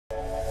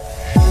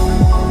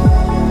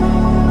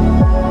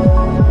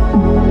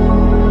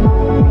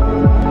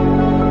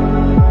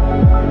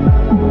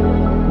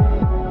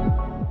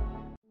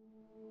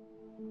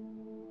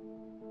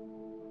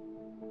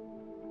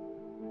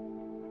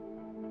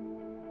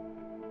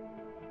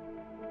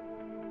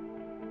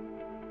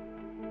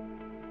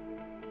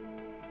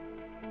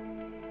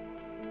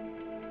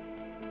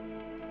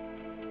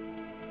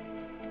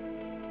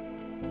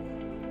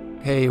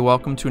Hey,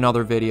 welcome to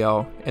another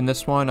video. In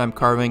this one, I'm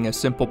carving a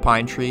simple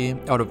pine tree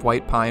out of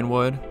white pine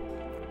wood.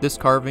 This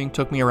carving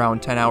took me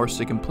around 10 hours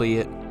to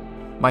complete.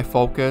 My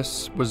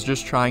focus was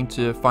just trying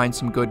to find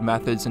some good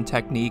methods and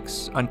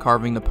techniques on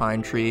carving the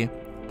pine tree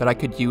that I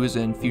could use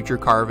in future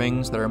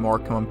carvings that are more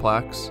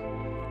complex.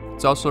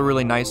 It's also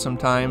really nice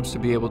sometimes to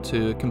be able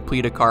to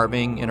complete a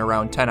carving in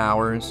around 10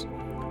 hours.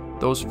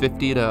 Those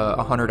 50 to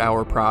 100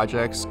 hour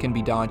projects can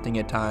be daunting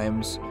at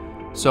times,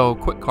 so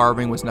quick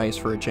carving was nice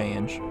for a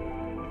change.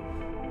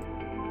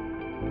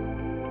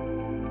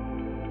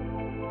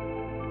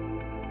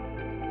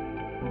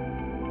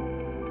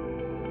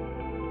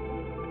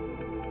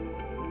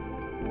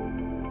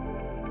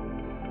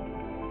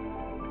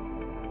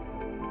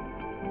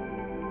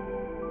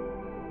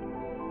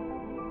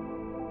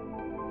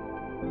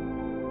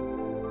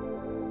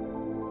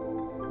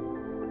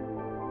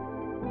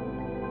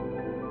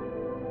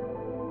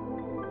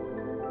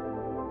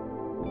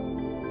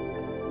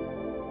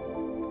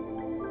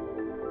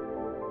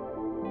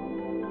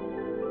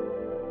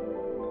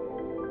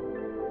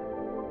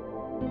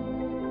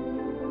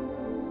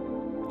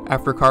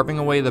 After carving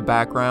away the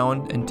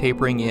background and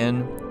tapering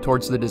in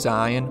towards the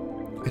design,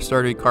 I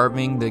started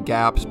carving the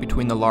gaps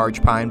between the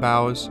large pine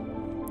boughs.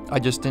 I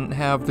just didn't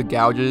have the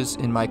gouges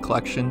in my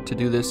collection to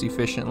do this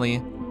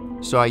efficiently,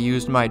 so I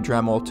used my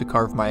Dremel to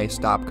carve my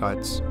stop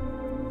cuts.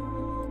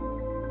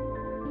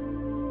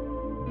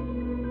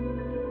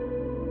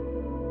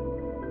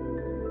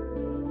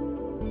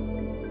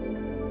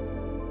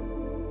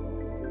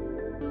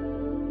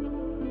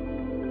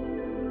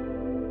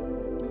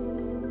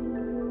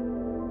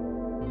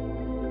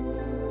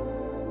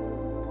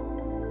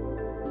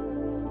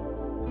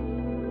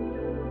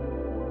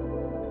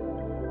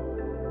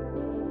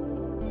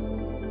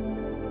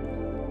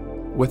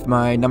 With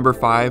my number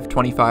 5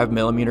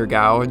 25mm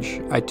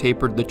gouge, I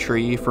tapered the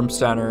tree from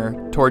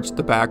center towards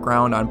the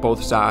background on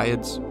both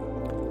sides.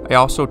 I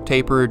also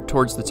tapered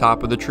towards the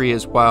top of the tree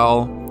as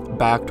well,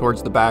 back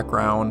towards the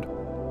background.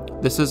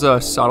 This is a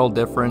subtle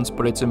difference,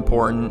 but it's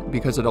important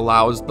because it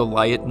allows the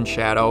light and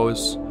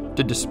shadows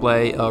to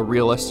display a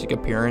realistic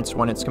appearance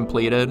when it's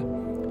completed.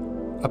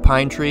 A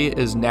pine tree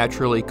is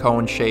naturally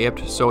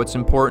cone-shaped, so it's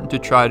important to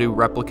try to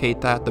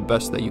replicate that the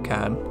best that you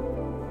can.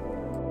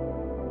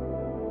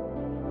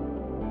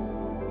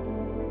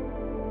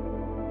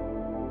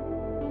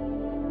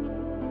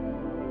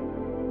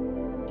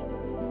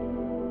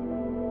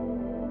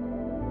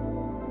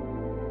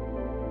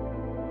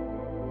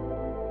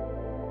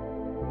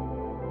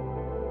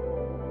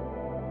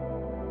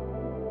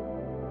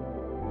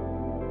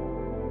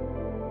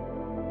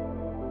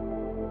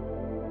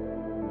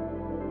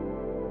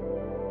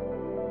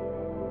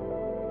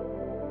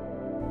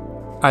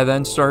 I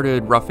then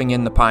started roughing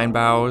in the pine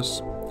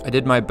boughs. I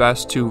did my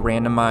best to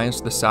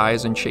randomize the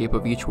size and shape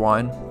of each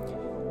one.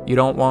 You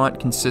don't want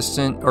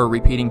consistent or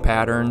repeating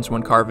patterns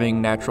when carving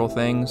natural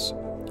things.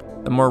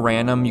 The more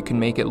random you can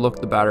make it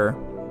look, the better.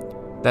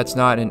 That's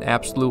not an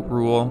absolute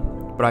rule,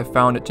 but I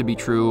found it to be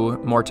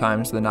true more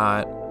times than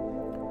not.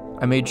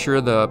 I made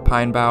sure the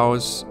pine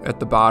boughs at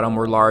the bottom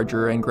were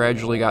larger and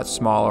gradually got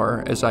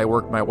smaller as I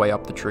worked my way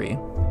up the tree.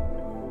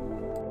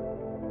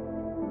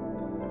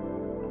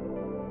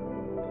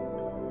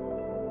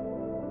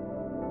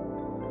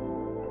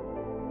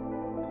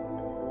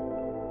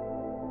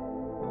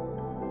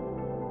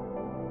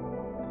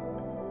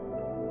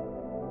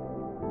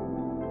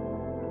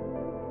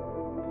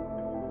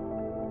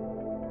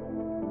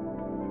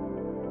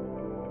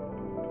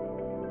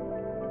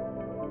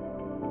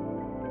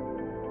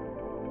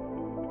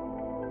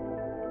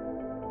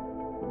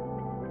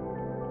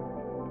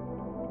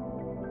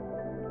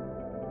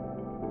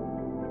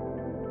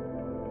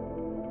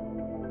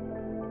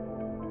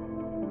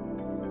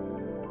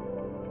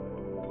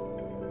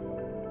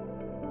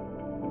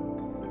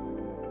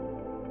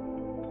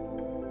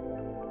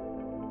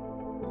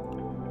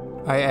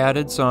 I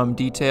added some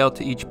detail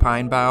to each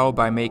pine bough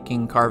by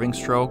making carving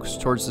strokes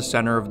towards the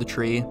center of the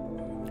tree.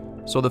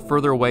 So the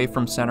further away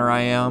from center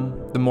I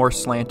am, the more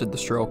slanted the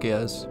stroke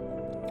is.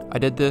 I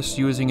did this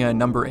using a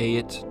number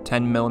 8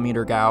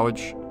 10mm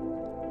gouge.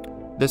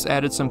 This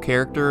added some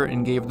character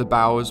and gave the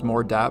boughs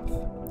more depth.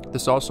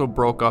 This also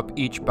broke up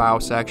each bough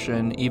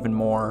section even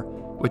more,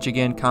 which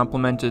again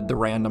complemented the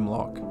random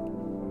look.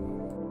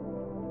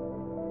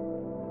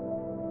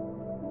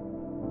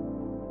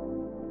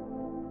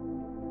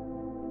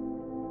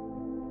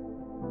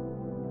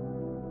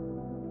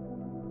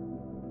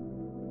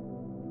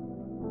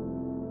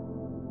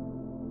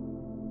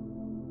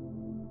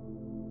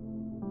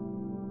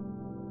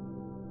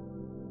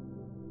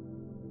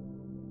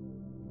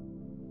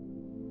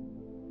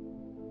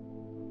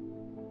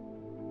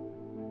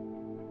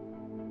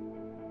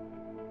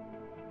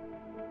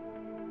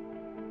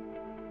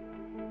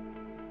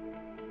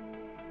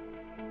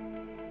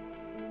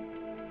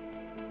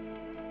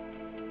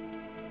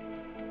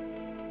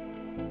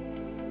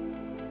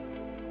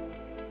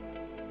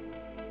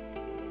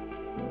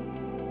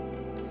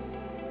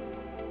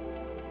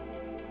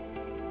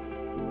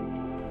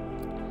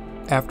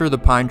 After the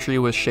pine tree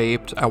was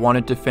shaped, I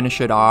wanted to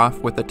finish it off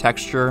with a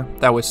texture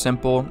that was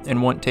simple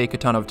and wouldn't take a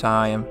ton of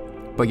time,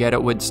 but yet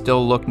it would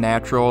still look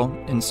natural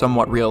and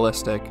somewhat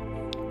realistic.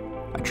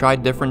 I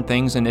tried different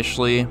things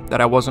initially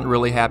that I wasn't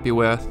really happy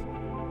with.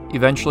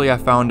 Eventually I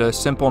found a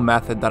simple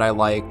method that I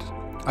liked.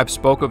 I've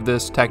spoke of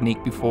this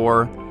technique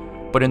before,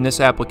 but in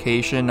this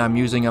application I'm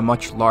using a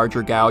much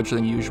larger gouge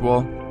than usual,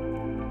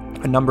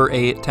 a number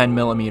 8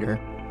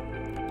 10mm.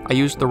 I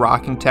used the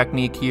rocking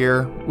technique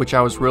here, which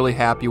I was really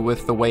happy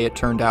with the way it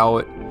turned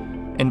out,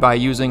 and by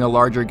using a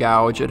larger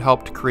gouge it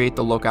helped create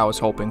the look I was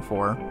hoping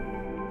for.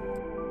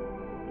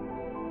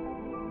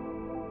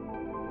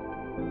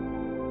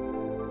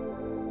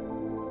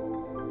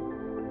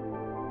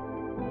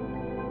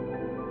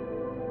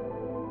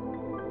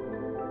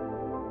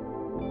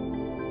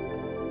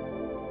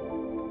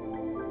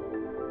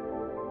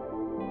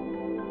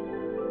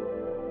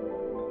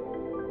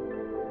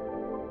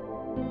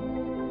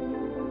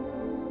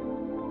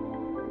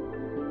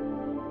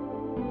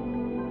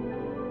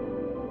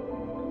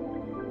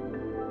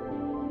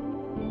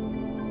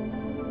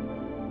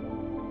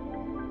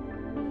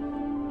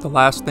 The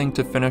last thing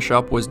to finish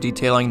up was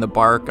detailing the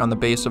bark on the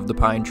base of the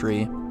pine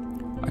tree.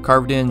 I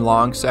carved in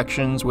long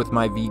sections with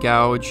my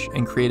V-gouge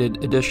and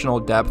created additional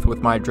depth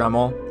with my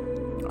Dremel.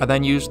 I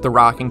then used the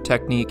rocking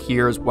technique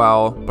here as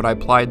well, but I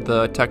applied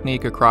the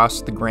technique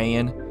across the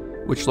grain,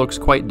 which looks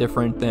quite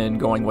different than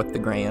going with the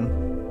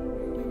grain.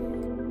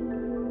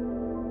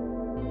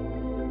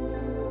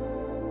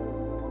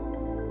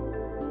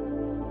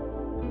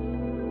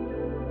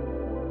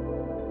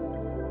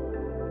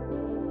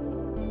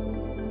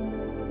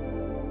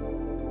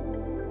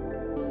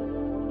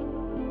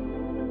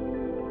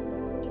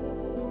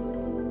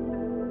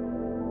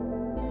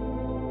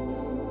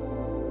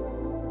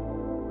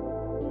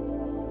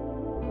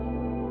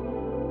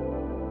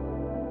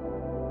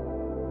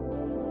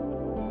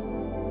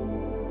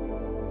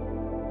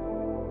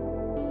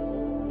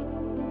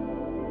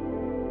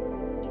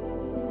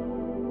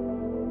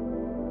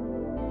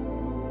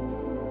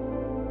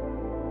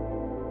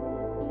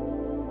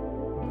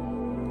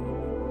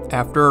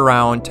 After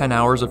around 10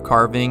 hours of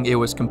carving, it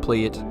was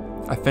complete.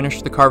 I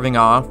finished the carving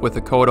off with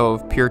a coat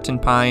of Puritan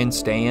pine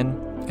stain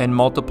and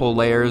multiple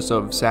layers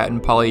of satin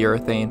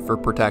polyurethane for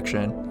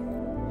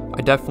protection.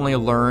 I definitely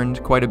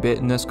learned quite a bit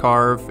in this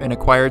carve and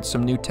acquired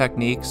some new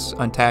techniques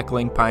on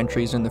tackling pine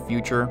trees in the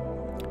future.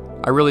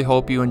 I really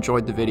hope you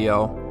enjoyed the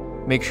video.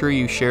 Make sure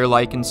you share,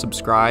 like, and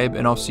subscribe,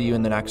 and I'll see you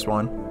in the next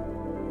one.